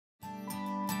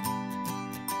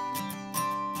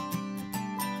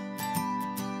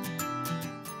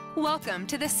Welcome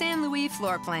to the San Luis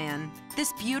floor plan.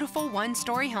 This beautiful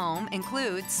one-story home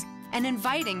includes an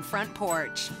inviting front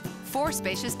porch, 4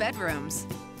 spacious bedrooms,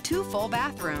 2 full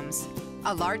bathrooms,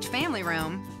 a large family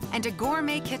room, and a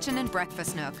gourmet kitchen and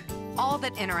breakfast nook, all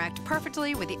that interact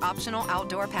perfectly with the optional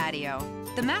outdoor patio.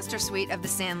 The master suite of the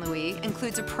San Luis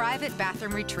includes a private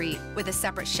bathroom retreat with a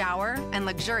separate shower and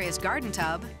luxurious garden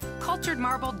tub, cultured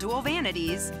marble dual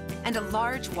vanities, and a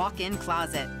large walk-in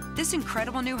closet. This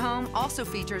incredible new home also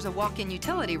features a walk-in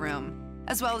utility room,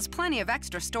 as well as plenty of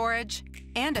extra storage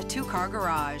and a 2-car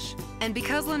garage. And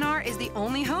because Lennar is the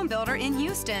only home builder in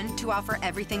Houston to offer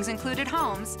everything's included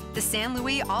homes, the San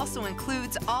Luis also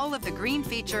includes all of the green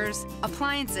features,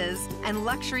 appliances, and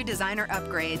luxury designer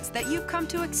upgrades that you've come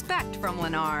to expect from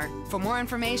Lennar. For more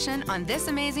information on this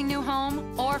amazing new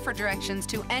home or for directions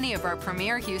to any of our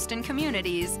premier Houston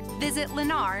communities, visit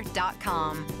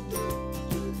lennar.com.